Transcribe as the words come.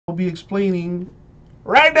We'll be explaining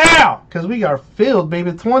right now because we are filled,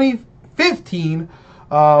 baby. 2015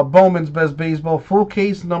 Bowman's Best Baseball, full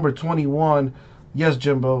case number 21. Yes,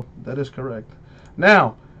 Jimbo, that is correct.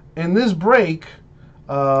 Now, in this break,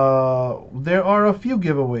 there are a few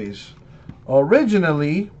giveaways.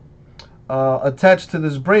 Originally, attached to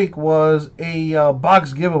this break was a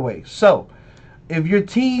box giveaway. So, if your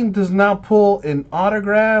team does not pull an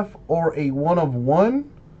autograph or a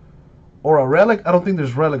one-of-one or a relic, I don't think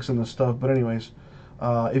there's relics in this stuff, but anyways,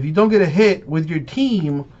 if you don't get a hit with your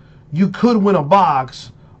team, you could win a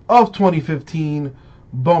box of 2015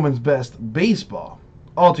 Bowman's Best Baseball,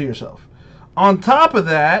 all to yourself. On top of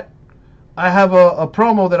that, I have a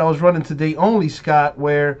promo that I was running today only, Scott,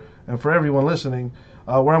 where, and for everyone listening,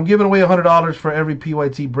 where I'm giving away $100 for every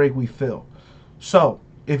PYT break we fill. So,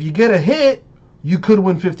 if you get a hit, you could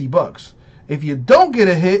win 50 bucks. If you don't get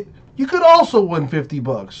a hit, you could also win 50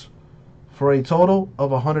 bucks for a total of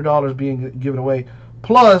 $100 being given away,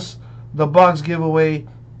 plus the box giveaway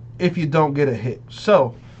if you don't get a hit.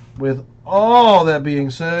 So, with all that being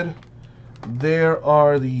said, there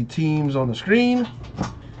are the teams on the screen,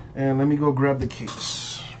 and let me go grab the case.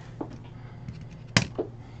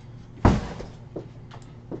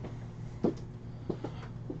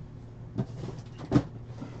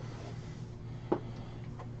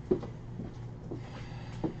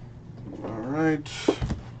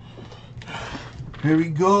 Here we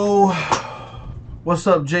go. What's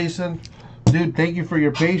up, Jason? Dude, thank you for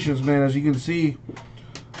your patience, man. As you can see,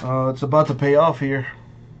 it's about to pay off here.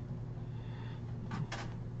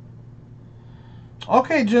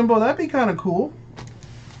 Okay, Jimbo, that'd be kind of cool.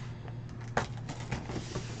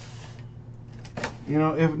 You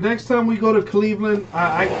know, if next time we go to Cleveland,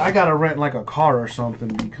 I gotta rent like a car or something,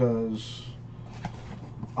 because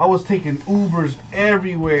I was taking Ubers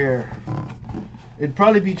everywhere. It'd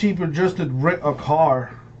probably be cheaper just to rent a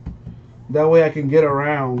car. That way I can get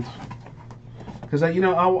around. Because, you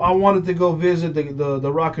know, I wanted to go visit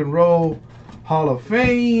the Rock and Roll Hall of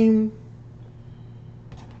Fame.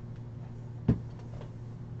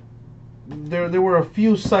 There were a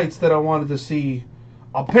few sites that I wanted to see.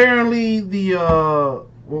 Apparently,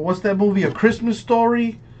 what's that movie, A Christmas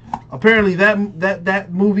Story? Apparently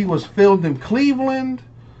that movie was filmed in Cleveland.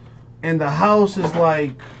 And the house is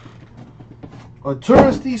like a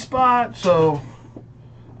touristy spot, so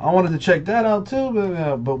I wanted to check that out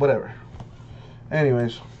too, but whatever.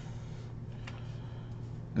 Anyways,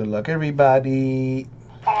 good luck, everybody.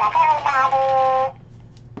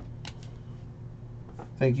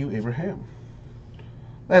 Thank you, Abraham.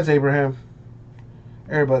 That's Abraham.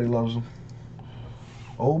 Everybody loves him.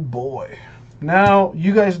 Oh boy. Now,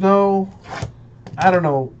 you guys know, I don't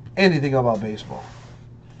know anything about baseball.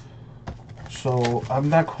 So, I'm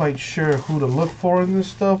not quite sure who to look for in this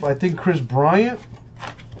stuff. I think Chris Bryant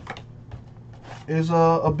is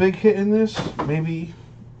a big hit in this. Maybe.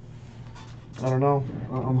 I don't know.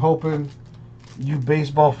 I'm hoping you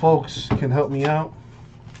baseball folks can help me out.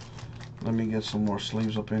 Let me get some more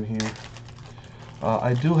sleeves up in here.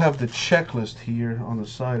 I do have the checklist here on the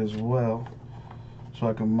side as well, so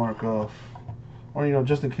I can mark off. Or, you know,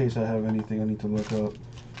 just in case I have anything I need to look up.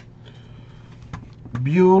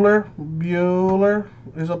 Bueller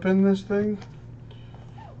is up in this thing.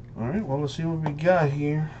 Alright, well, let's see what we got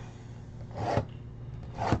here.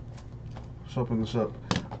 Let's open this up.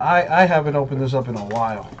 I haven't opened this up in a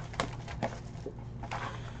while.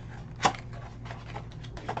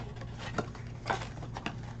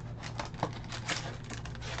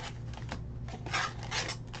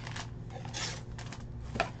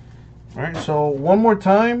 Alright, so one more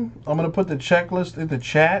time, I'm going to put the checklist in the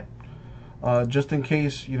chat. Just in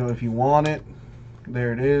case, you know, if you want it,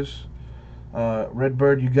 there it is.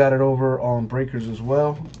 Redbird, you got it over on Breakers as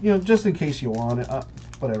well. You know, just in case you want it.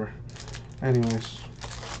 Whatever. Anyways.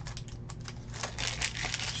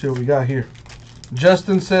 See what we got here.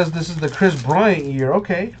 Justin says this is the Chris Bryant year.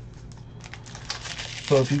 Okay.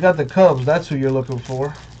 So if you got the Cubs, that's who you're looking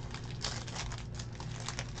for.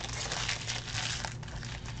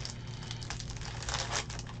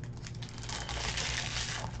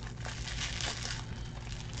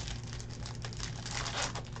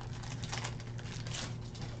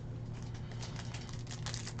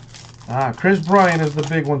 Chris Bryant is the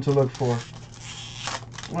big one to look for.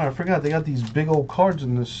 Oh, I forgot they got these big old cards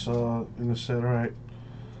in this set. All right.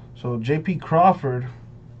 So J.P. Crawford.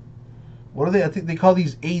 What are they? I think they call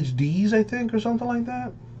these HDs, I think, or something like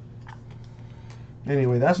that.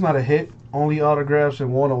 Anyway, that's not a hit. Only autographs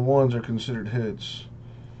and one-on-ones are considered hits.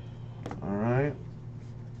 All right.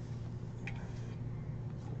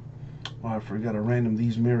 Oh, I forgot a random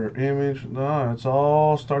these mirror image. No, it's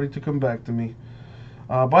all starting to come back to me.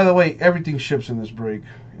 By the way, everything ships in this break.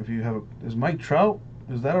 If you have, is Mike Trout?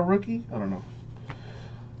 Is that a rookie? I don't know.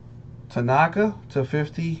 Tanaka to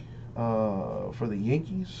 50 for the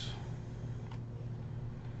Yankees.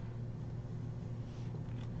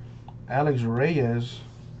 Alex Reyes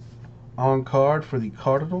on card for the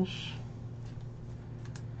Cardinals.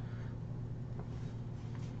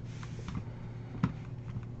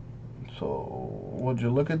 So, would you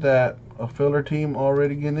look at that? A filler team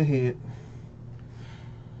already getting a hit.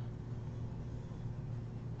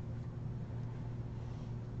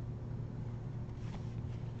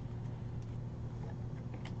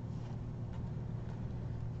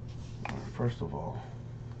 First of all,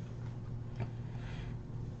 I'm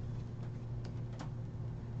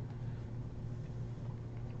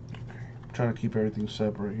trying to keep everything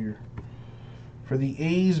separate here. For the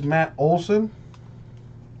A's, Matt Olson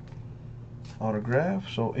autograph.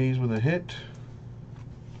 So A's with a hit.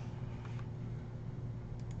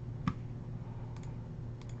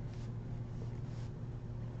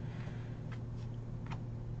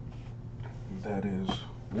 That is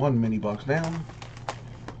one mini box down.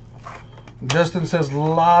 Justin says a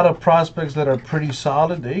lot of prospects that are pretty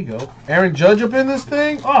solid. There you go. Aaron Judge up in this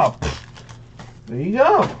thing? Oh, there you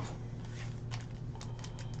go.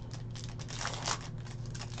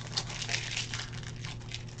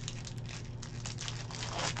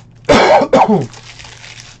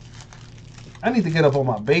 I need to get up on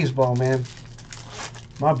my baseball, man.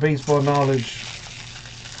 My baseball knowledge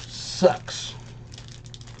sucks.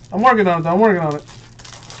 I'm working on it, though. I'm working on it.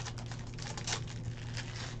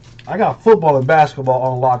 I got football and basketball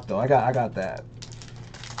on lock, though. I got that.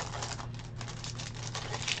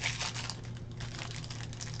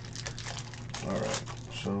 All right.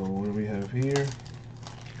 So what do we have here?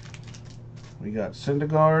 We got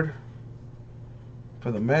Syndergaard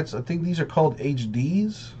for the Mets. I think these are called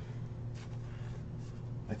HDs.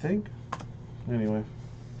 I think. Anyway.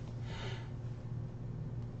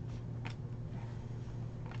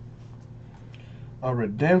 A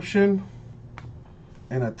redemption.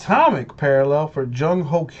 An atomic parallel for Jung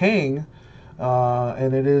Ho Kang,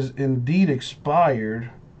 and it is indeed expired.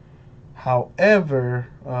 However,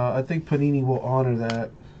 I think Panini will honor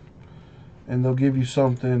that, and they'll give you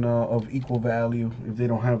something of equal value if they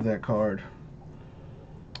don't have that card.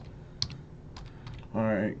 All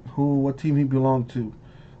right, what team he belonged to?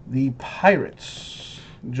 The Pirates.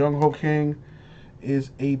 Jung Ho Kang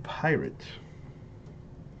is a Pirate.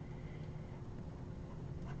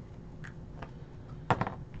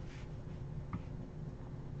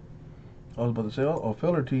 I was about to say, a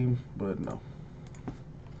filler team, but no.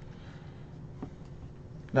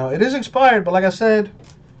 Now, it is expired, but like I said,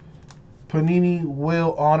 Panini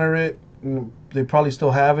will honor it. They probably still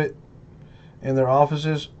have it in their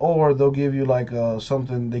offices, or they'll give you like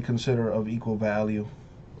something they consider of equal value.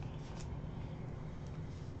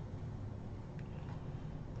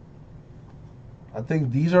 I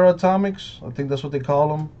think these are atomics. I think that's what they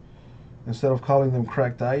call them, instead of calling them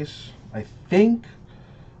cracked ice. I think.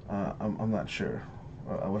 I'm not sure.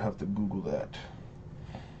 I would have to Google that.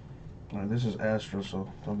 All right, this is Astro,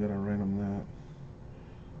 so don't get a random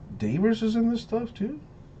that. Davis is in this stuff too.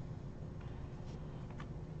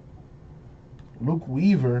 Luke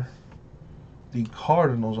Weaver, the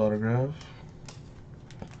Cardinals autograph.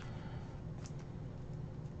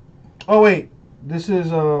 Oh wait, this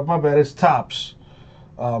is my bad. It's Topps.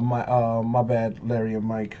 My bad, Larry and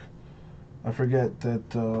Mike. I forget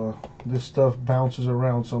that this stuff bounces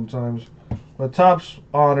around sometimes. But Topps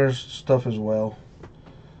honors stuff as well.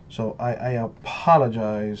 So I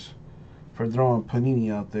apologize for throwing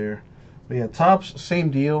Panini out there. But yeah, Topps, same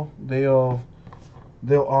deal. They'll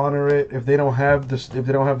honor it. If they don't have this, if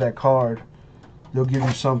they don't have that card, they'll give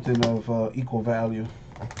you something of equal value.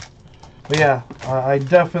 But yeah, I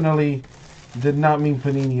definitely did not mean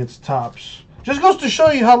Panini. It's Topps. Just goes to show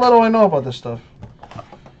you how little I know about this stuff.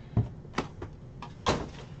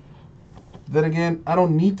 Then again, I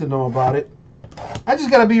don't need to know about it. I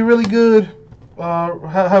just gotta be really good,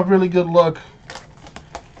 have really good luck,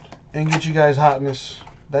 and get you guys hotness.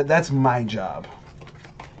 That's my job.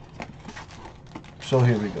 So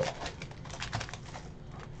here we go.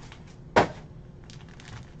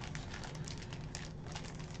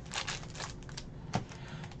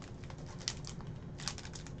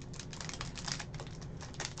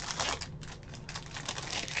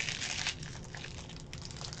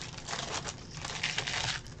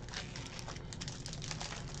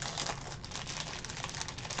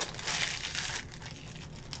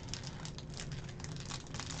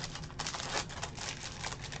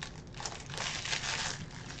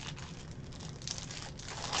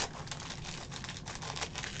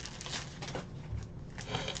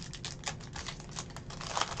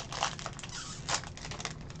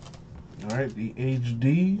 All right, the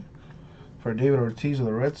HD for David Ortiz of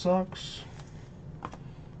the Red Sox.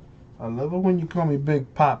 I love it when you call me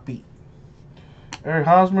Big Papi. Eric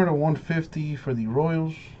Hosmer to 150 for the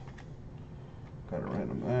Royals. Got a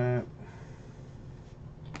random that.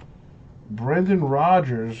 Brendan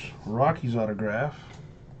Rodgers, Rockies autograph.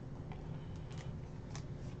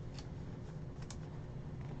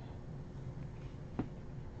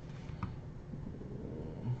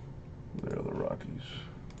 There are the Rockies.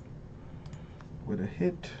 With a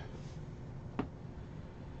hit.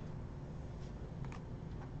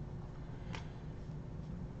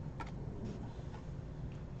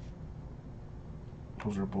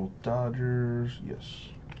 Those are both Dodgers. Yes.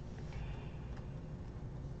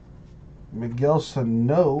 Miguel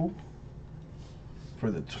Sano for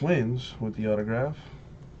the Twins with the autograph.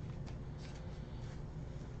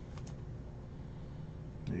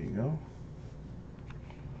 There you go.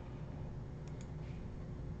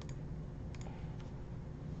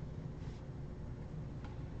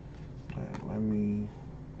 And let me,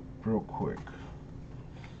 real quick.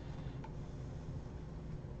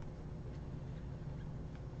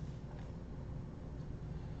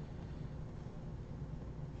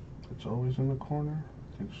 It's always in the corner?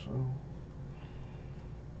 I think so.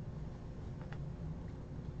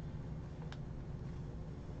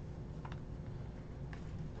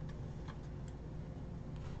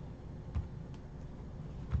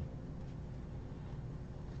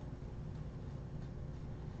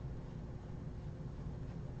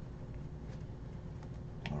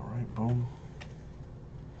 Alright, boom.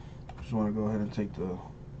 Just want to go ahead and take the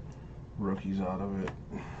rookies out of it.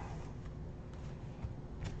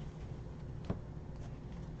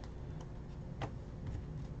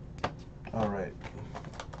 All right.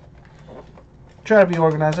 Try to be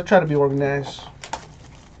organized. I try to be organized.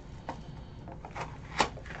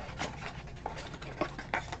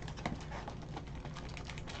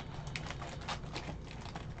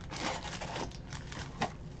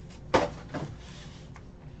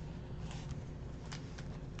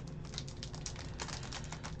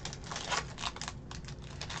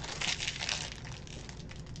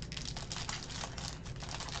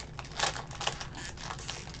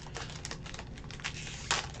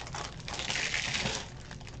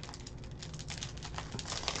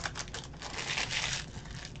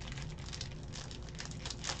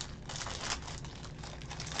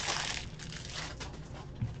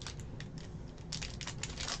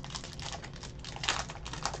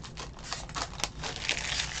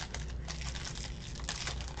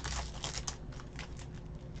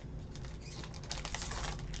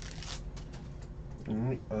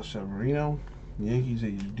 Alright, Severino, Yankees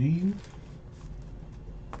HD.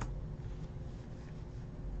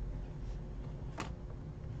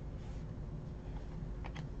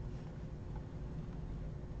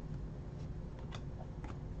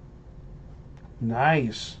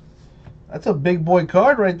 Nice. That's a big boy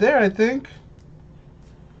card right there, I think.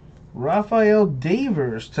 Rafael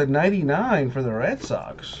Devers to 99 for the Red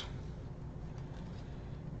Sox.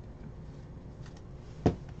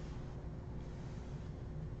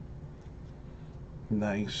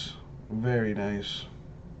 Nice. Very nice.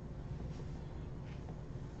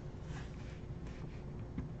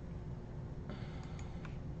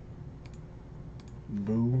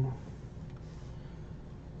 Boom.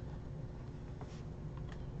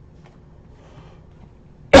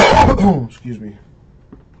 Excuse me.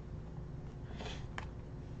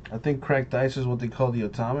 I think cracked ice is what they call the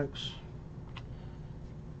atomics.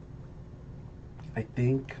 I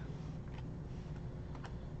think.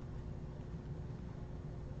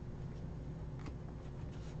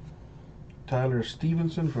 Tyler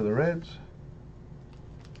Stevenson for the Reds.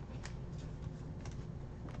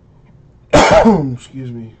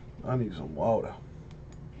 Excuse me. I need some water.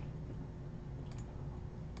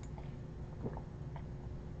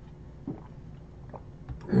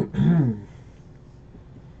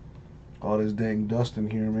 All this dang dust in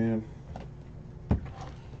here, man.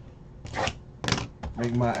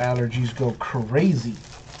 Make my allergies go crazy.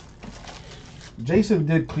 Jason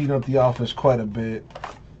did clean up the office quite a bit.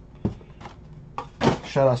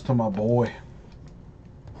 Shout outs to my boy.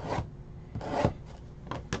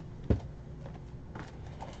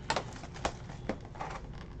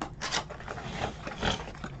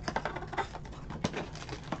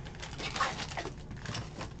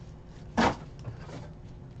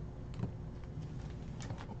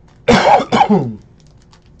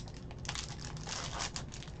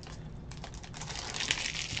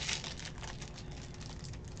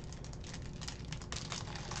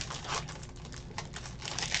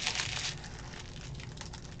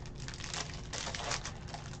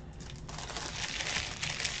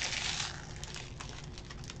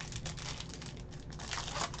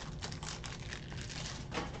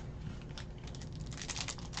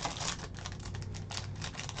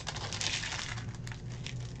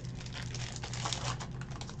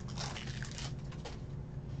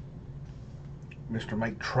 Mr.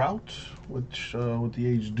 Mike Trout, which with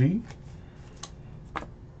the HD.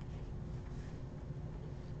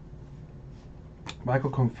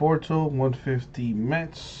 Michael Conforto, 150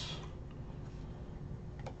 Mets.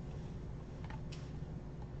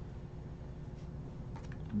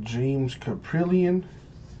 James Caprillion,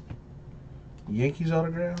 Yankees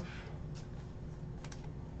autograph.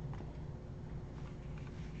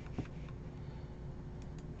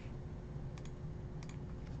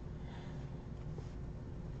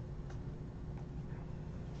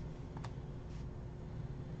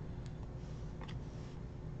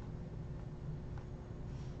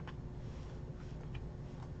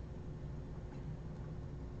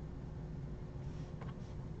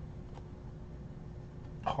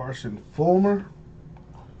 Carson Fulmer.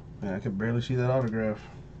 Man, I could barely see that autograph.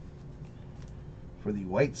 For the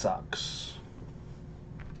White Sox.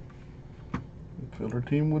 Filler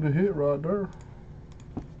team with a hit right there.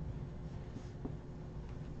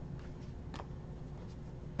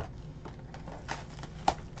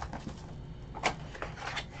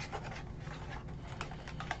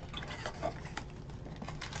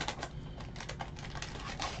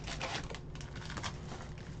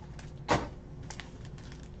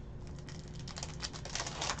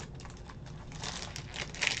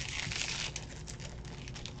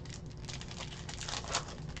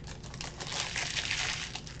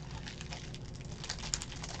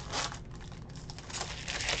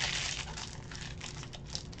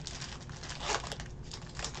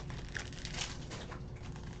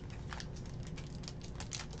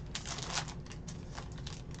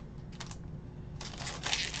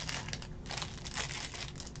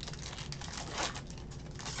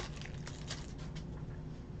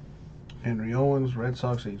 Henry Owens, Red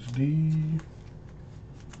Sox HD.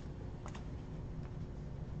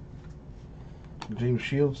 James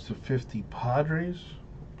Shields /50 Padres.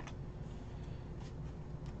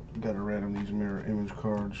 Gotta random these mirror image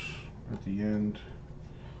cards at the end.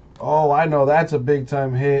 Oh, I know, that's a big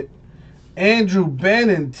time hit. Andrew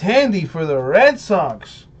Benintendi for the Red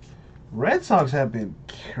Sox. Red Sox have been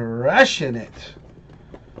crushing it.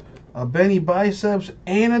 A Benny Biceps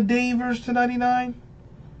and a Davers /99.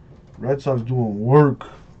 Red Sox doing work.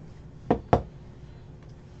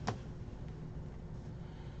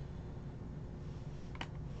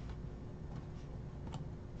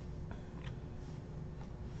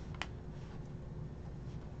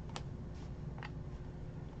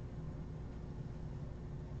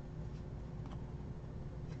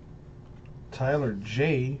 Tyler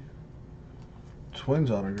J. Twins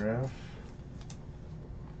autograph.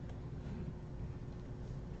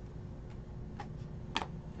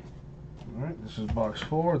 Alright, this is box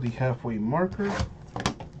 4, the halfway marker.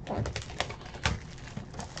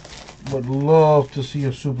 Would love to see a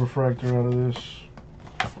superfractor out of this.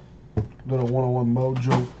 Little 101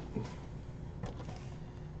 mojo.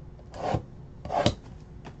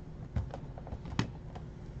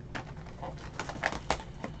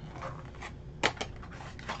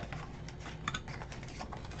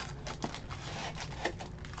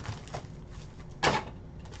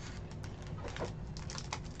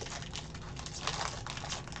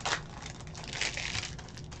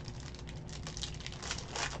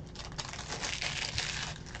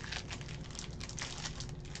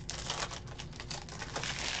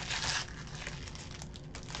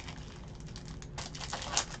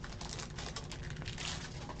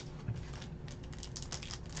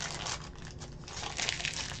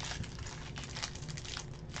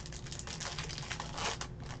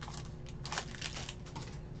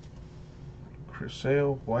 Chris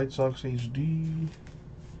Sale, White Sox HD.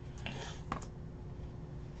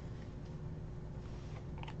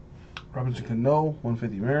 Robinson Cano,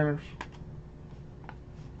 150 Mariners.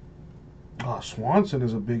 Swanson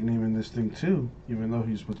is a big name in this thing too, even though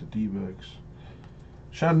he's with the D-backs.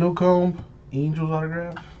 Sean Newcomb, Angels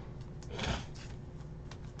autograph.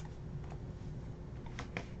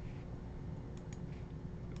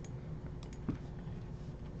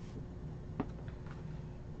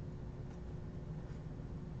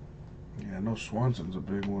 Yeah, I know Swanson's a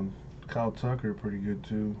big one. Kyle Tucker, pretty good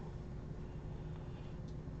too.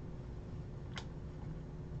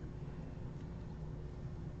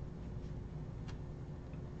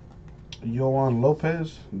 Yohan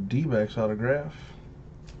Lopez, D-backs autograph.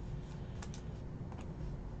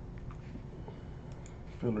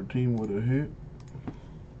 Filler team with a hit.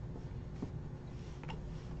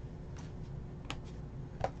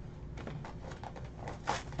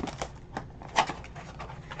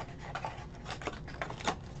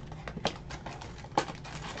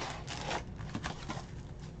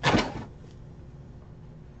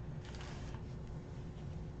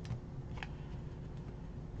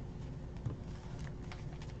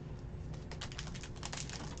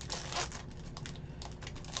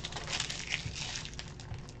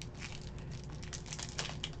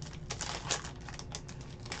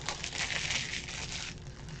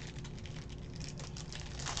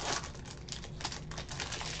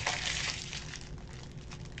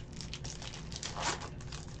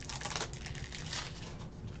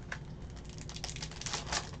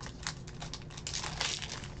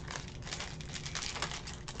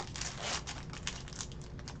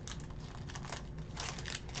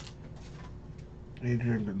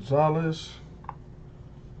 Adrian Gonzalez.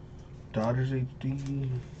 Dodgers HD.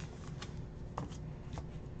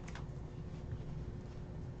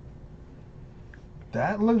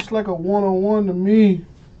 That looks like a 101 to me.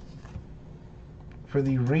 For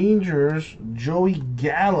the Rangers, Joey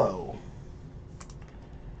Gallo.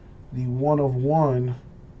 The 1/1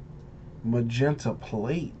 magenta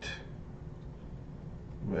plate.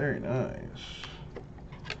 Very nice.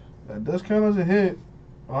 That does count as a hit.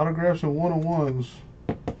 Autographs and 1/1s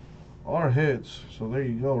are hits. So there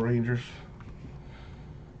you go, Rangers.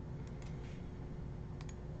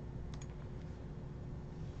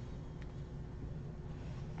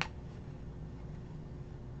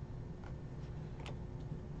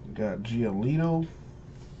 Got Giolito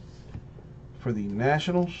for the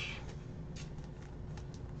Nationals.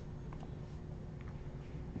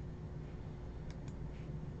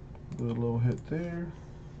 There's a little hit there.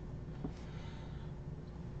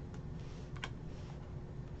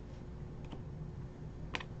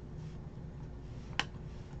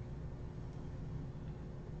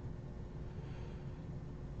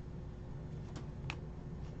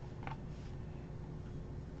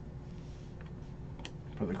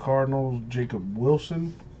 For the Cardinals, Jacob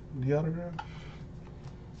Wilson, the autograph.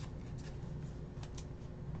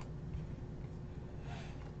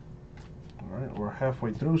 All right, we're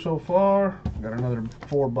halfway through so far. Got another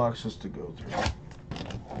 4 boxes to go through.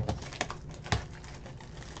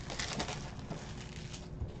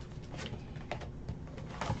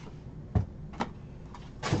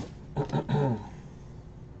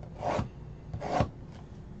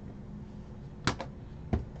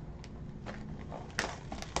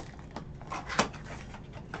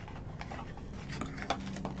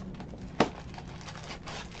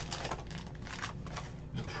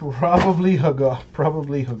 Probably Hagar.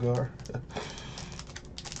 Probably Hagar.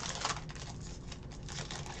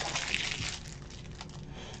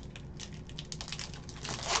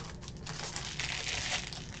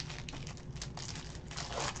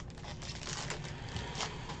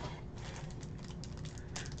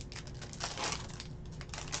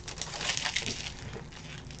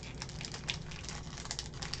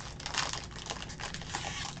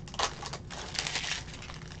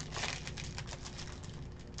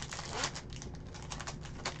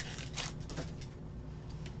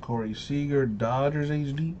 Corey Seager, Dodgers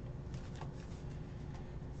HD.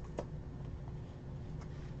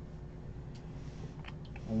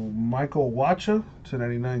 Michael Wacha,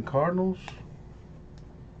 299 Cardinals.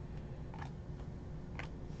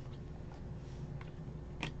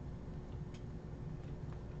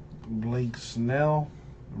 Blake Snell,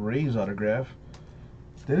 Rays autograph.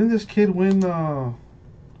 Didn't this kid win?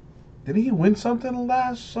 Didn't he win something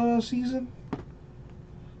last season?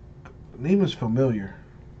 Name is familiar.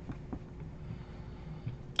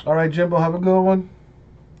 All right, Jimbo, have a good one.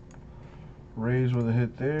 Rays with a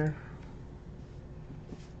hit there.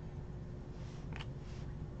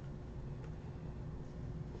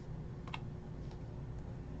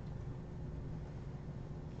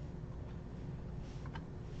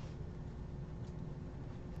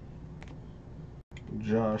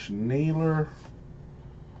 Josh Naylor,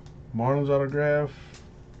 Marlins autograph.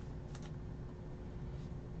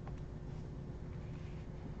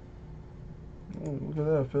 Oh, look at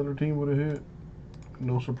that, Feather team with a hit.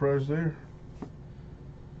 No surprise there.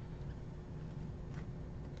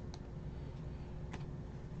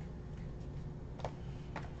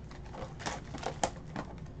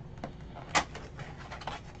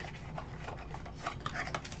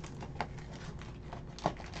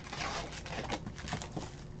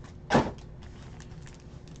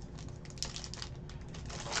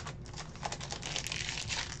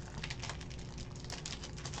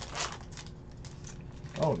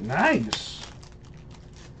 Oh, nice.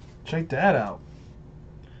 Check that out.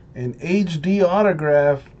 An HD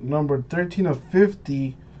autograph, number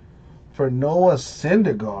 13/50 for Noah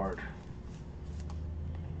Syndergaard.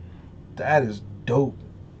 That is dope.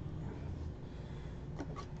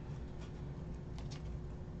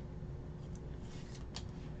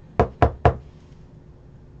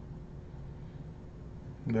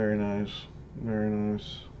 Very nice. Very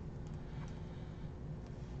nice.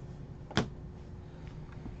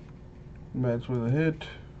 Mets with a hit.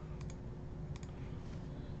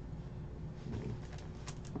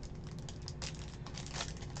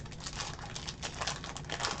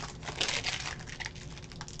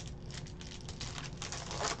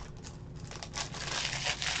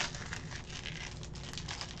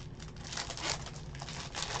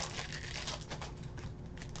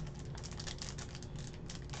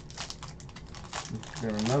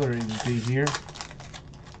 Got another HD here.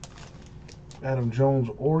 Adam Jones,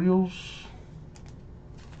 Orioles.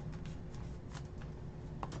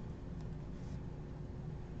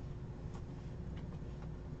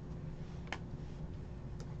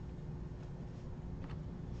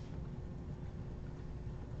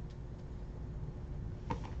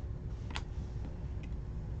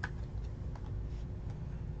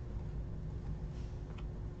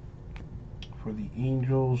 For the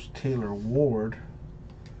Angels, Taylor Ward.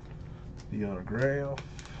 The autograph.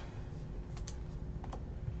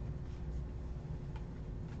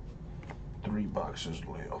 Three boxes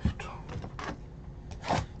left.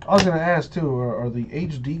 I was going to ask too, are the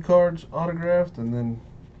HD cards autographed? And then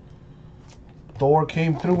Thor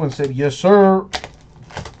came through and said, yes, sir.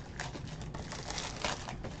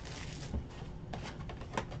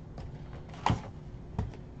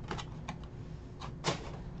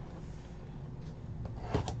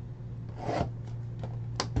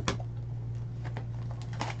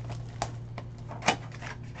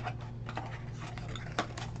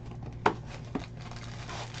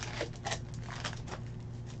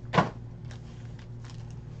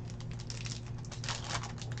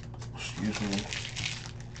 Excuse me.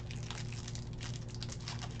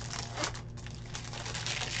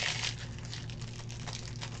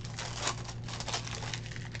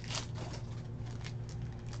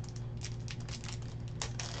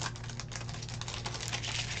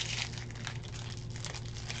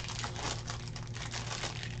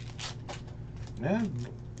 Yeah,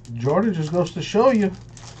 Jordan just goes to show you.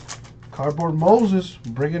 Cardboard Moses,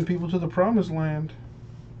 bringing people to the promised land.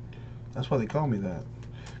 That's why they call me that.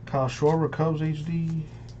 Kyle Schwarber, Cubs HD.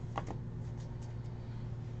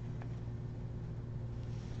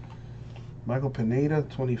 Michael Pineda,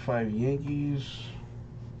 25 Yankees.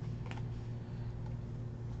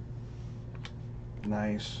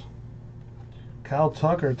 Nice. Kyle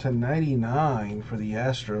Tucker to 99 for the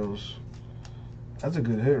Astros. That's a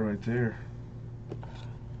good hit right there.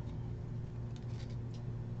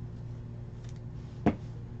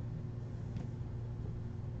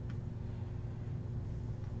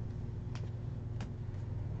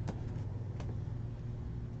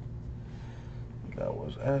 That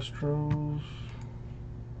was Astros.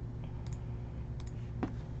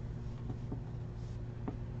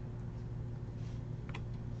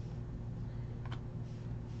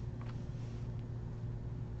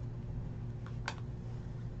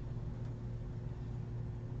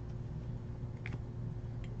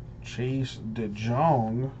 Chase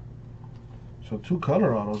DeJong. So 2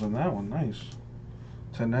 color autos in that one. Nice.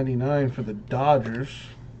 10.99 for the Dodgers.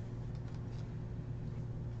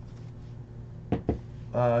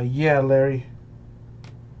 Yeah, Larry.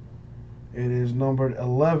 It is numbered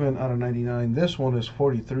 11 out of 99. This one is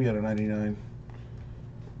 43 out of 99.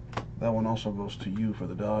 That one also goes to you for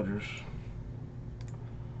the Dodgers.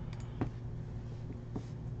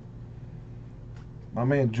 My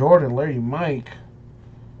man Jordan, Larry Mike,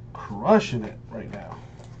 crushing it right now.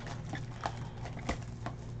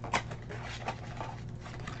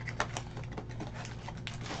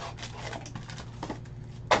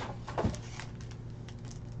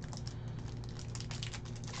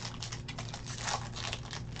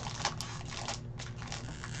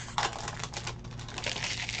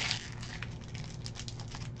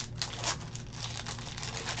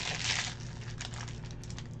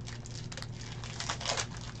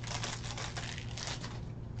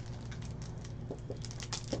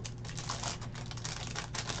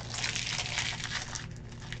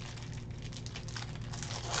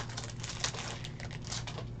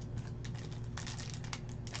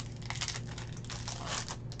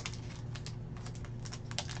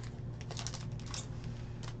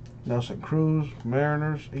 Nelson Cruz,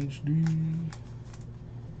 Mariners, HD.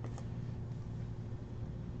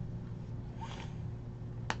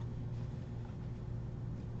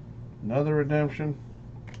 Another redemption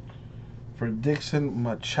for Dixon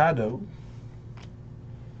Machado.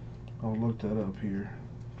 I'll look that up here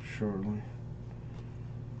shortly.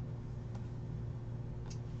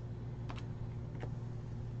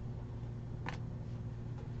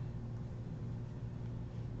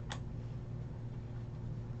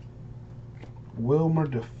 Wilmer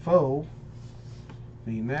Defoe,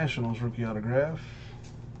 the Nationals rookie autograph.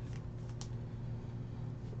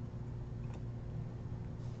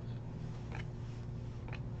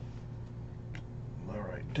 All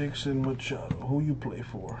right, Dixon Machado, who you play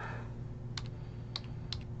for?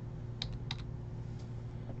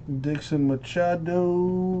 Dixon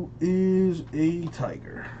Machado is a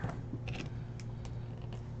Tiger.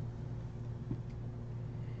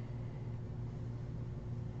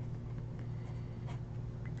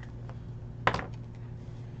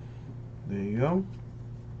 There you go.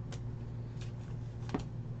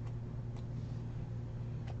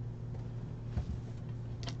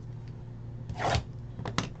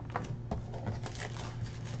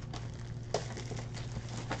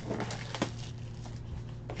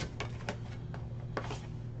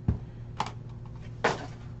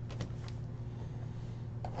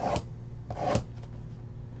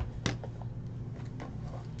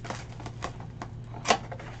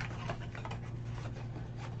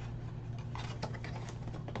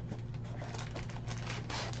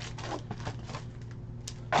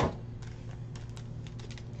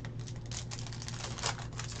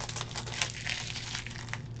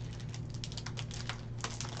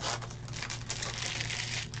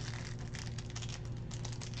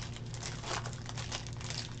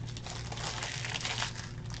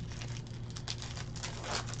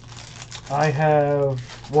 I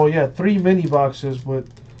have, well, yeah, 3 mini boxes, but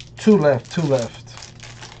 2 left.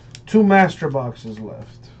 2 master boxes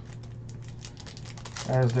left,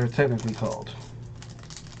 as they're technically called.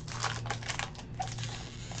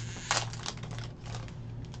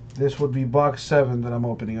 This would be box 7 that I'm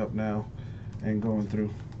opening up now and going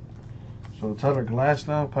through. So Tyler Glass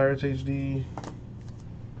now, Pirates HD.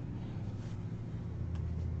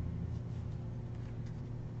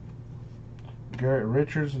 Garrett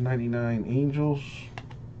Richards, 99 Angels.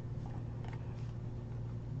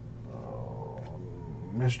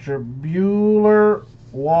 Mr. Bueller,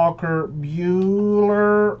 Walker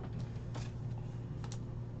Bueller.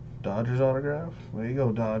 Dodgers autograph. There you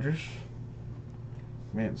go, Dodgers.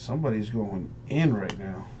 Man, somebody's going in right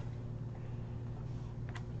now.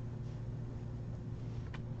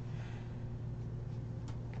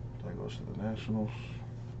 That goes to the Nationals.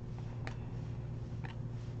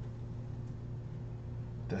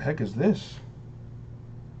 The heck is this?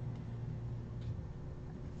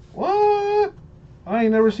 What? I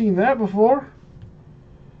ain't never seen that before.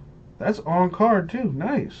 That's on card too.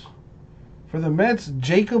 Nice. For the Mets,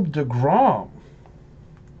 Jacob deGrom.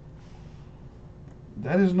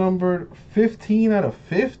 That is numbered 15 out of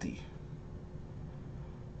 50.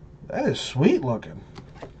 That is sweet looking.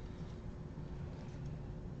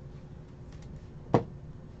 There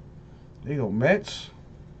you go, Mets.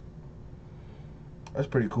 That's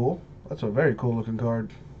pretty cool. That's a very cool looking card.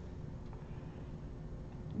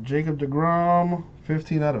 Jacob deGrom,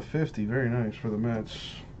 15 out of 50. Very nice for the Mets.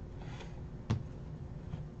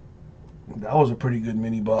 That was a pretty good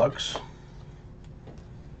mini box.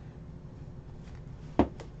 All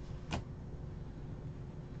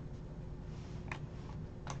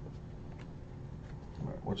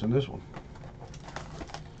right, what's in this one?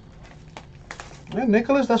 Man,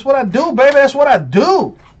 Nicholas, that's what I do, baby. That's what I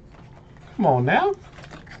do. Come on now.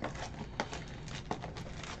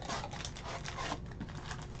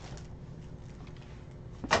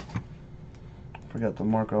 Forgot to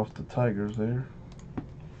mark off the Tigers there.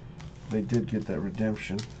 They did get that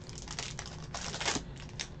redemption.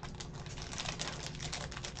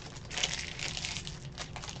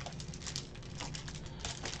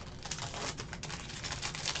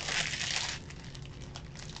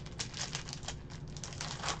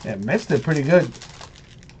 Yeah, Mets did pretty good.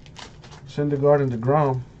 Syndergaard and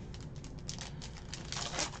deGrom.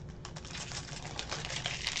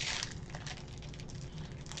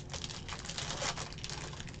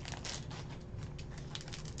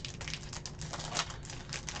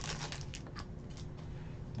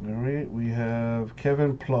 Alright, we have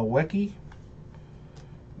Kevin Plawecki,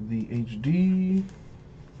 the HD.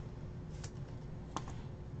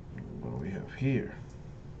 What do we have here?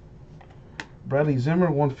 Bradley Zimmer,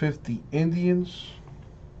 150 Indians.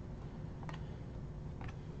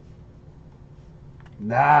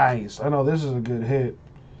 Nice. I know this is a good hit.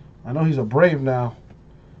 I know he's a Brave now,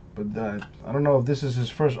 but I don't know if this is his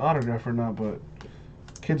first autograph or not, but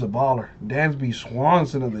kid's a baller. Dansby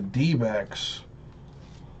Swanson of the D-backs.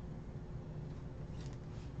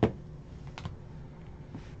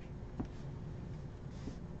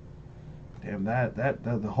 Damn, that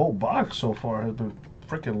the whole box so far has been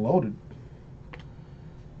freaking loaded.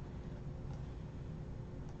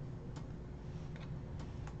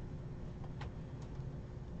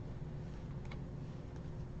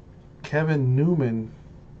 Kevin Newman,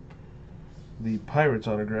 the Pirates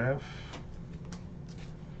autograph.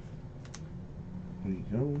 There you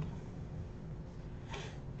go.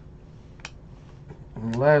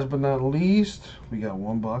 And last but not least, we got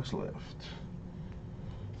 1 box left.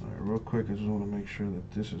 All right, real quick, I just want to make sure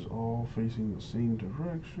that this is all facing the same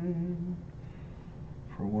direction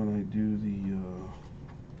for when I do the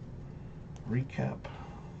recap.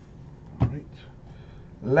 All right.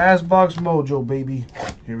 Last box mojo, baby.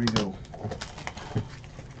 Here we go.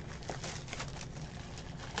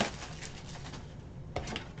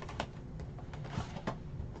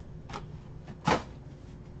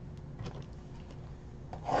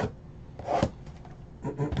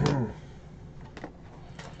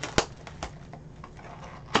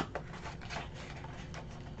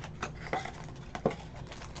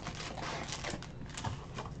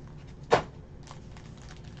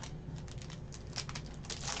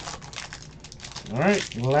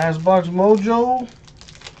 Alright, last box mojo.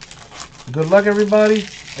 Good luck, everybody,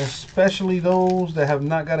 especially those that have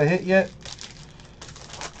not got a hit yet.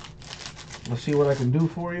 Let's see what I can do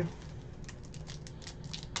for you.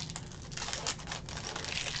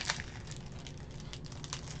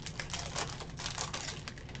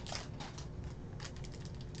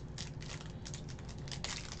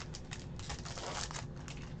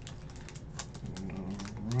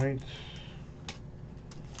 Alright.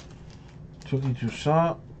 Touki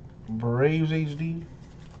Toussaint, Braves HD.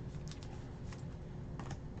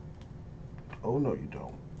 Oh, no, you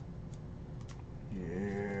don't.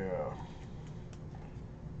 Yeah.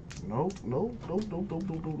 Nope, nope, nope, nope, nope,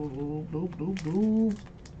 nope, nope, nope, nope, nope, nope.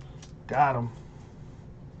 Got him.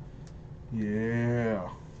 Yeah.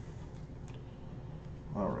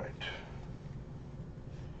 All right.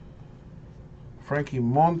 Frankie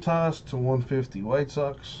Montas to 150 White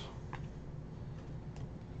Sox.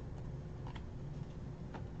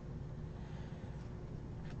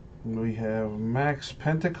 We have Max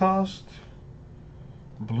Pentecost,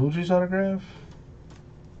 Blue Jays autograph.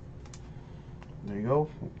 There you go.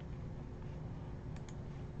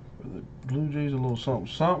 For the Blue Jays, a little something,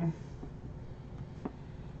 something.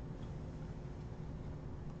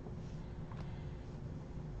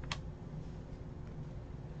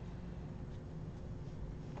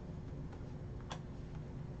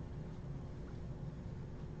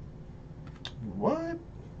 What?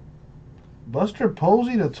 Buster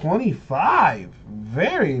Posey to 25.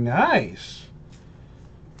 Very nice.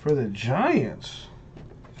 For the Giants.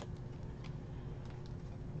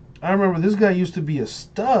 I remember this guy used to be a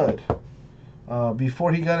stud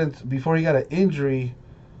before he got an injury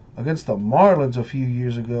against the Marlins a few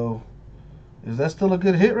years ago. Is that still a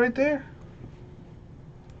good hit right there?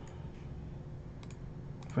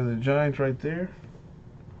 For the Giants right there.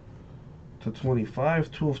 To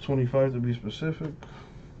 25, 2 of 25 to be specific.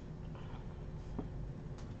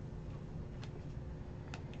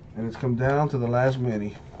 And it's come down to the last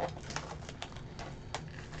mini.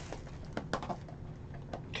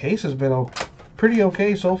 Case has been pretty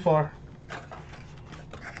okay so far.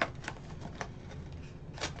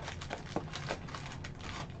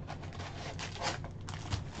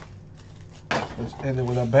 Let's end it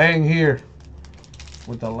with a bang here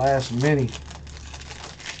with the last mini.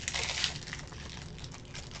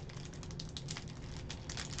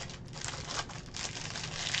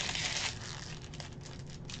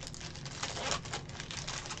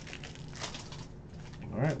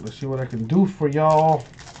 Alright, let's see what I can do for y'all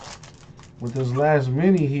with this last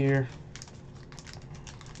mini here.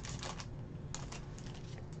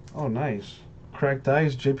 Oh, nice. Cracked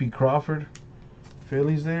Ice, J.P. Crawford.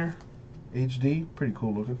 Phillies there. HD. Pretty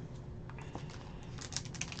cool looking.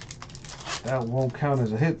 That won't count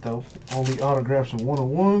as a hit, though. Only autographs and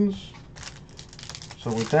one-on-ones.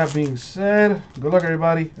 So with that being said, good luck,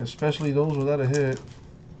 everybody, especially those without a hit.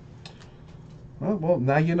 Well,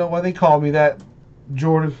 now you know why they call me that,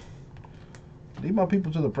 Jordan. Lead my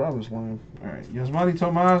people to the promised land. All right, Yasmani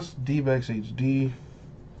Tomas, D-backs HD.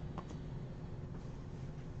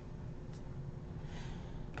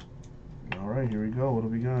 All right, here we go. What do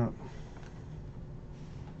we got?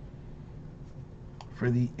 For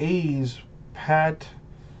the A's, Pat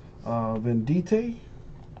Venditte.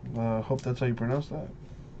 Hope that's how you pronounce that.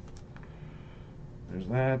 There's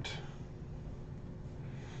that.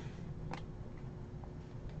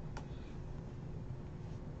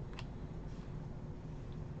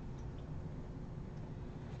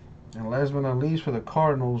 And last but not least, for the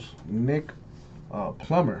Cardinals, Nick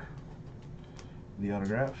Plummer, the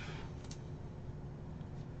autograph.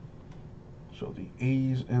 So the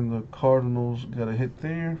A's and the Cardinals got a hit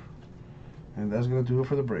there. And that's going to do it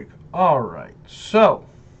for the break. All right, so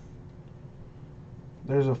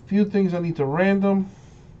there's a few things I need to random,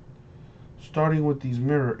 starting with these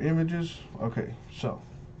mirror images. Okay, so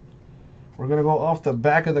we're going to go off the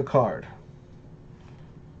back of the card.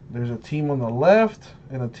 There's a team on the left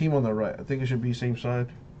and a team on the right. I think it should be same side.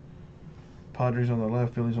 Padres on the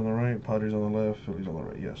left, Phillies on the right. Padres on the left, Phillies on the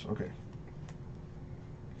right. Yes, okay.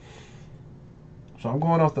 So I'm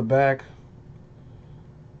going off the back.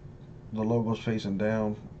 The logo's facing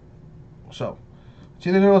down. So it's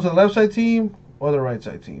either going to go to the left side team or the right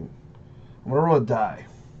side team. I'm going to roll a die.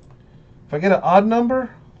 If I get an odd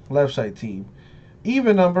number, left side team.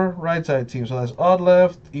 Even number, right side team. So that's odd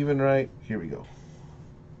left, even right. Here we go.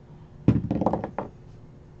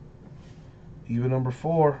 Even number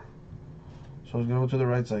 4. So it's going to go to the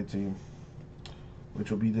right side team, which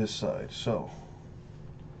will be this side. So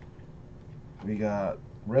we got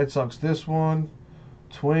Red Sox this one,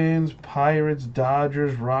 Twins, Pirates,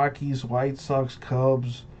 Dodgers, Rockies, White Sox,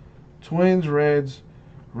 Cubs, Twins, Reds,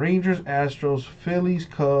 Rangers, Astros, Phillies,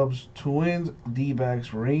 Cubs, Twins,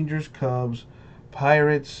 D-backs, Rangers, Cubs,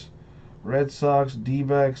 Pirates, Red Sox,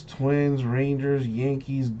 D-backs, Twins, Rangers,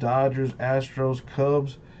 Yankees, Dodgers, Astros,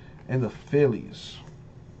 Cubs, and the Phillies.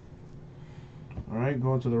 All right,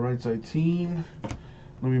 going to the right side team.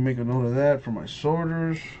 Let me make a note of that for my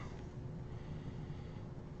sorters.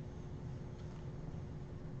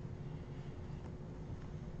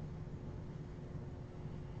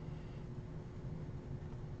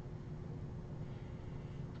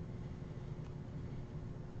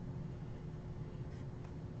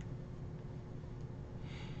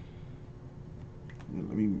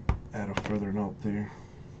 add a further note there.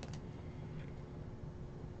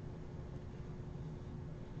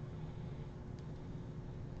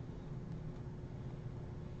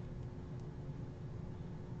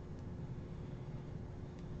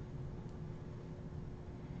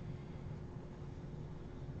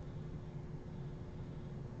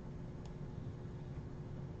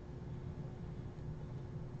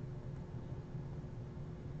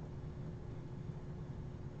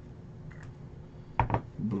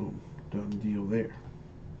 Boom, done deal there.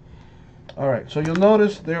 Alright, so you'll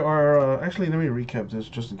notice there are, actually let me recap this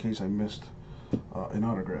just in case I missed an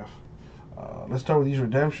autograph. Let's start with these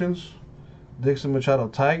redemptions. Dixon Machado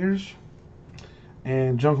Tigers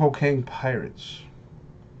and Jung Ho Kang Pirates.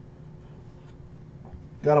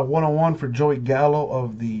 Got a 101 for Joey Gallo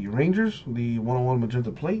of the Rangers, the 101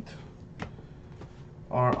 magenta plate.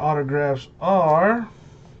 Our autographs are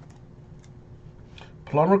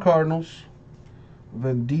Plummer Cardinals,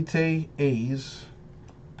 Venditte A's,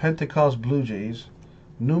 Pentecost Blue Jays,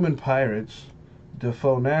 Newman Pirates,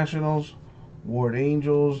 Defoe Nationals, Ward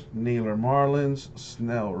Angels, Naylor Marlins,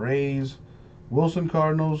 Snell Rays, Wilson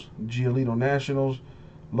Cardinals, Giolito Nationals,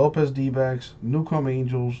 Lopez D-backs, Newcomb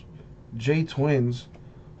Angels, Jay Twins,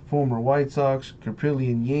 former White Sox,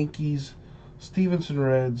 Caprillion Yankees, Stevenson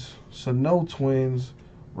Reds, Sano Twins,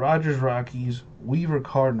 Rogers Rockies, Weaver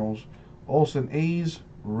Cardinals, Olsen A's,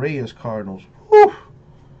 Reyes Cardinals. Whew!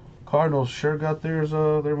 Cardinals sure got their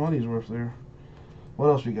money's worth there. What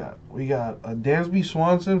else we got? We got Dansby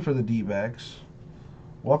Swanson for the D-backs,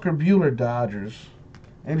 Walker Buehler Dodgers,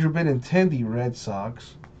 Andrew Benintendi Red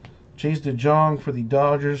Sox, Chase DeJong for the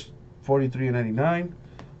Dodgers 43/99,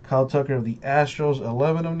 Kyle Tucker of the Astros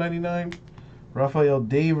 11/99, Rafael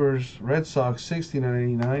Devers Red Sox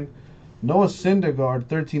 16/99, Noah Syndergaard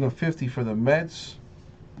 13/50 for the Mets,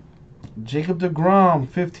 Jacob deGrom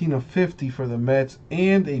 15/50 for the Mets,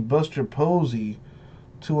 and a Buster Posey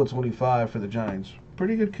 2/25 for the Giants.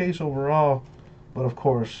 Pretty good case overall, but of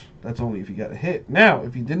course that's only if you got a hit. Now,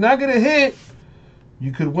 if you did not get a hit,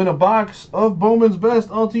 you could win a box of Bowman's Best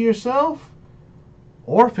all to yourself,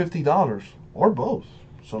 or $50, or both.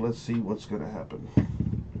 So let's see what's going to happen.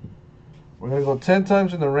 We're going to go 10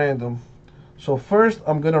 times in the random. So first,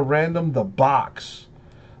 I'm going to random the box.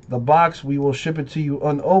 The box, we will ship it to you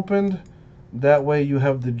unopened. That way you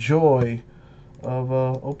have the joy of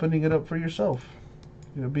opening it up for yourself.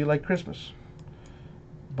 It'll be like Christmas,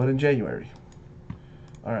 but in January.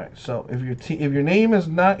 All right, so if your name is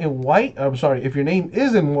not in white, I'm sorry, if your name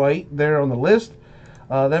is in white there on the list,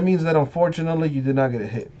 that means that unfortunately you did not get a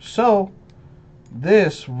hit. So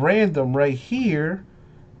this random right here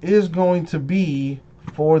is going to be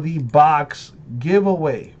for the box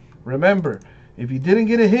giveaway. Remember, if you didn't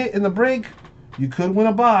get a hit in the break, you could win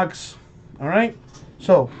a box. All right,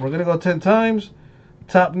 so we're gonna go 10 times.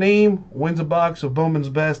 Top name wins a box of Bowman's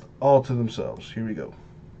Best all to themselves. Here we go.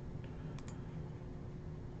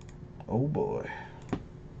 Oh boy.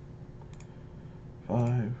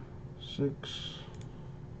 5, 6.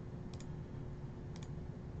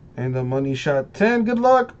 And the money shot 10. Good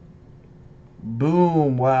luck.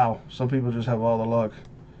 Boom. Wow. Some people just have all the luck.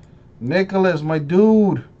 Nicholas, my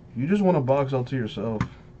dude. You just won a box all to yourself.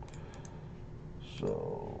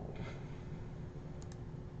 So,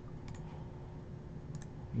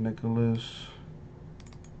 Nicholas.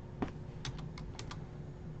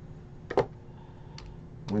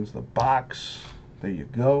 Wins the box. There you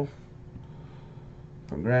go.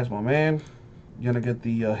 Congrats, my man. You're going to get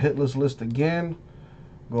the hit list again.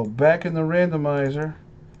 Go back in the randomizer.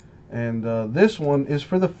 And this one is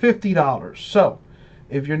for the $50. So,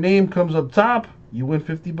 if your name comes up top, you win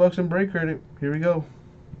 $50 in break credit. Here we go.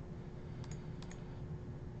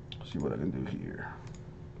 See what I can do here.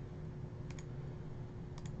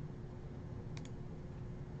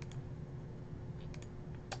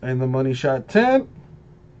 And the money shot 10.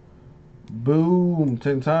 Boom,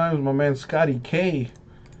 10 times. My man Scotty K.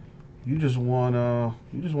 You just won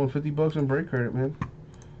 $50 in break credit, man.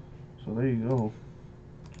 So there you go.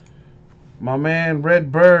 My man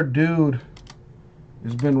Red Bird, dude.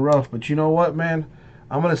 It's been rough, but you know what, man?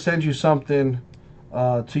 I'm going to send you something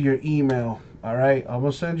to your email, all right? I'm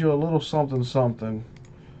going to send you a little something,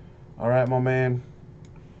 all right, my man?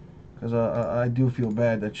 Because I do feel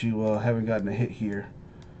bad that you haven't gotten a hit here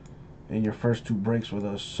in your first 2 breaks with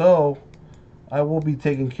us. So, I will be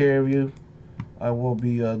taking care of you. I will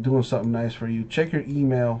be doing something nice for you. Check your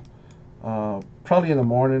email, probably in the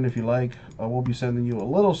morning if you like. I will be sending you a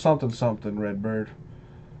little something, Red Bird.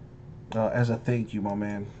 As a thank you, my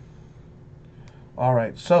man.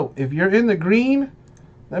 Alright, so if you're in the green,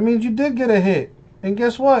 that means you did get a hit. And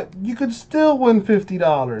guess what? You could still win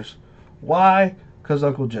 $50. Why? Because because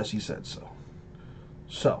Uncle Jesse said so.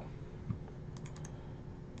 So,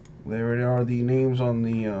 there are the names on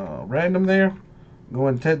the random there.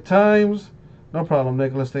 Going 10 times. No problem,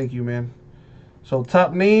 Nicholas. Thank you, man. So,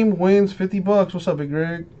 top name wins $50. What's up, Big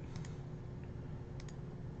Greg?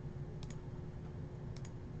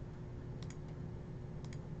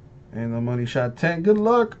 And the money shot 10. Good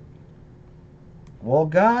luck. Well,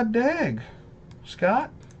 god dang.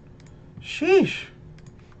 Scott? Sheesh.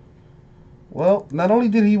 Well, not only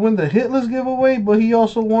did he win the hitless giveaway, but he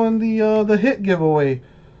also won the hit giveaway.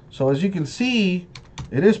 So as you can see,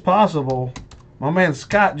 it is possible. My man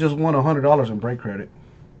Scott just won $100 in break credit.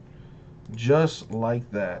 Just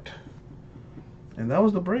like that. And that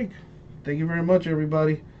was the break. Thank you very much,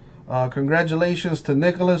 everybody. Congratulations to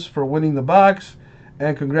Nicholas for winning the box.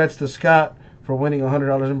 And congrats to Scott for winning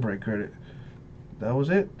 $100 in break credit. That was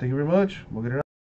it. Thank you very much. We'll get it out.